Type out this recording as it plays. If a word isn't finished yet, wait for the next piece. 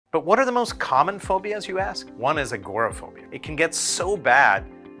But what are the most common phobias, you ask? One is agoraphobia. It can get so bad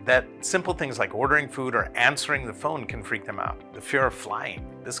that simple things like ordering food or answering the phone can freak them out. The fear of flying.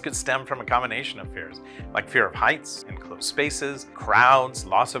 This could stem from a combination of fears, like fear of heights, enclosed spaces, crowds,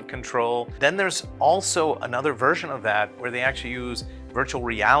 loss of control. Then there's also another version of that where they actually use virtual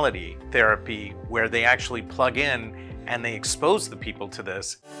reality therapy, where they actually plug in and they expose the people to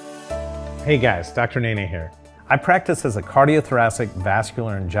this. Hey guys, Dr. Nene here. I practice as a cardiothoracic,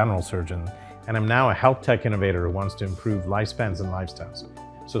 vascular, and general surgeon, and I'm now a health tech innovator who wants to improve lifespans and lifestyles.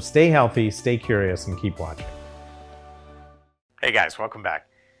 So stay healthy, stay curious, and keep watching. Hey guys, welcome back.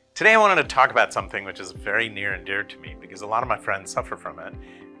 Today I wanted to talk about something which is very near and dear to me because a lot of my friends suffer from it,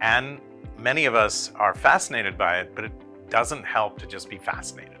 and many of us are fascinated by it, but it doesn't help to just be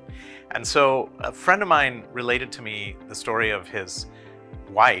fascinated. And so a friend of mine related to me the story of his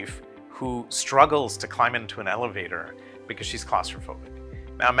wife who struggles to climb into an elevator because she's claustrophobic.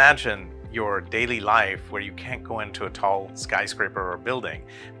 Now imagine your daily life where you can't go into a tall skyscraper or building,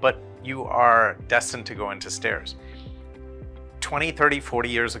 but you are destined to go into stairs. 20, 30, 40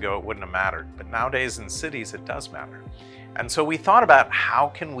 years ago, it wouldn't have mattered, but nowadays in cities, it does matter. And so we thought about how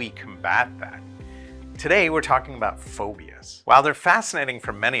can we combat that? Today, we're talking about phobias. While they're fascinating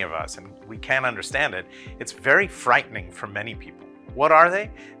for many of us and we can't understand it, it's very frightening for many people. What are they?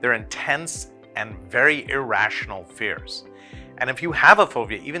 They're intense and very irrational fears. And if you have a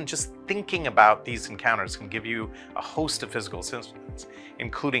phobia, even just thinking about these encounters can give you a host of physical symptoms,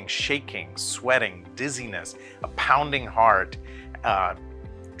 including shaking, sweating, dizziness, a pounding heart,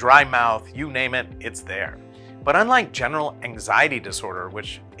 dry mouth, you name it, it's there. But unlike general anxiety disorder,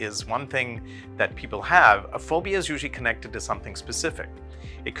 which is one thing that people have, a phobia is usually connected to something specific.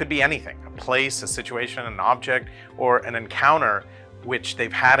 It could be anything, a place, a situation, an object, or an encounter which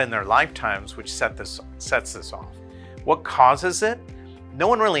they've had in their lifetimes which sets this off. What causes it? No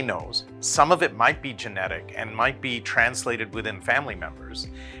one really knows. Some of it might be genetic and might be translated within family members.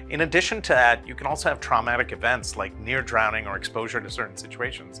 In addition to that, you can also have traumatic events like near drowning or exposure to certain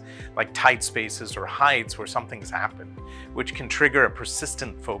situations, like tight spaces or heights where something's happened, which can trigger a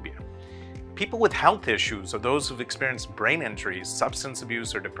persistent phobia. People with health issues or those who've experienced brain injuries, substance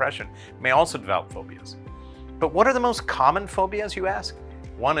abuse, or depression may also develop phobias. But what are the most common phobias, you ask?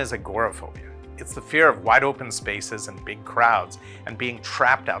 One is agoraphobia. It's the fear of wide open spaces and big crowds and being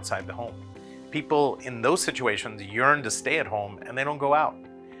trapped outside the home. People in those situations yearn to stay at home and they don't go out.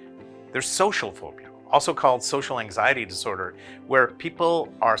 There's social phobia, also called social anxiety disorder, where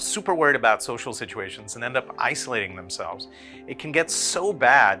people are super worried about social situations and end up isolating themselves. It can get so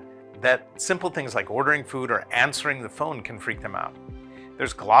bad that simple things like ordering food or answering the phone can freak them out.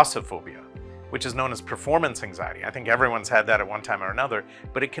 There's glossophobia, which is known as performance anxiety. I think everyone's had that at one time or another,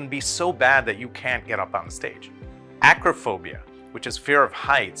 but it can be so bad that you can't get up on stage. Acrophobia, which is fear of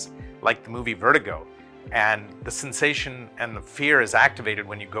heights, like the movie Vertigo, and the sensation and the fear is activated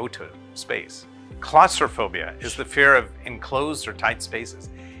when you go to space. Claustrophobia is the fear of enclosed or tight spaces.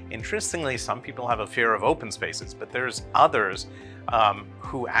 Interestingly, some people have a fear of open spaces, but there's others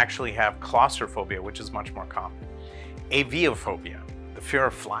who actually have claustrophobia, which is much more common. Aviophobia, the fear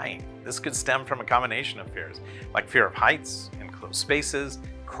of flying. This could stem from a combination of fears, like fear of heights, enclosed spaces,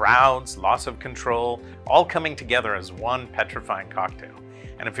 crowds, loss of control, all coming together as one petrifying cocktail.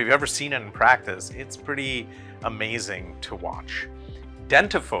 And if you've ever seen it in practice, it's pretty amazing to watch.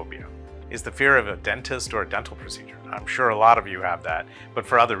 Dentophobia is the fear of a dentist or a dental procedure. I'm sure a lot of you have that, but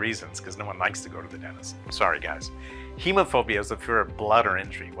for other reasons, because no one likes to go to the dentist. I'm sorry, guys. Hemophobia is the fear of blood or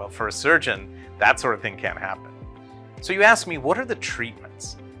injury. Well, for a surgeon, that sort of thing can't happen. So you ask me, what are the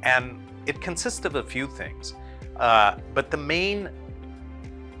treatments? And it consists of a few things, but the main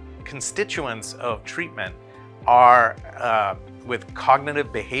constituents of treatment are with cognitive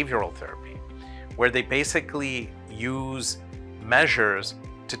behavioral therapy, where they basically use measures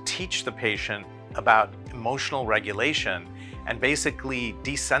to teach the patient about emotional regulation and basically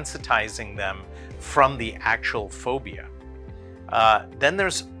desensitizing them from the actual phobia. Then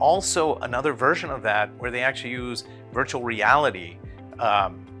there's also another version of that where they actually use virtual reality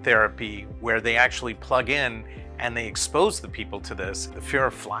therapy, where they actually plug in and they expose the people to this. The fear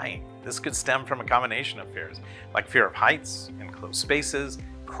of flying. This could stem from a combination of fears, like fear of heights, enclosed spaces,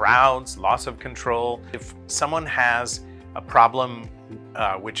 crowds, loss of control. If someone has a problem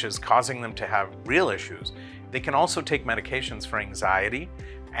which is causing them to have real issues, they can also take medications for anxiety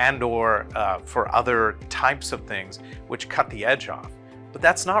and or for other types of things which cut the edge off. But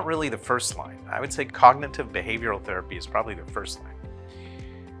that's not really the first line. I would say cognitive behavioral therapy is probably the first line.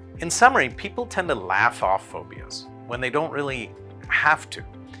 In summary, people tend to laugh off phobias when they don't really have to.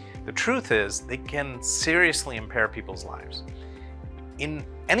 The truth is, they can seriously impair people's lives. In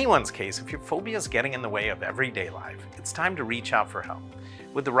anyone's case, if your phobia is getting in the way of everyday life, it's time to reach out for help.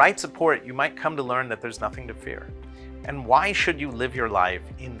 With the right support, you might come to learn that there's nothing to fear. And why should you live your life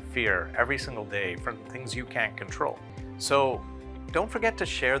in fear every single day from things you can't control? So don't forget to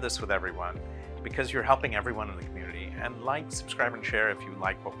share this with everyone, because you're helping everyone in the community. And like, subscribe, and share if you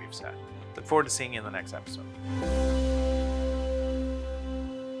like what we've said. Look forward to seeing you in the next episode.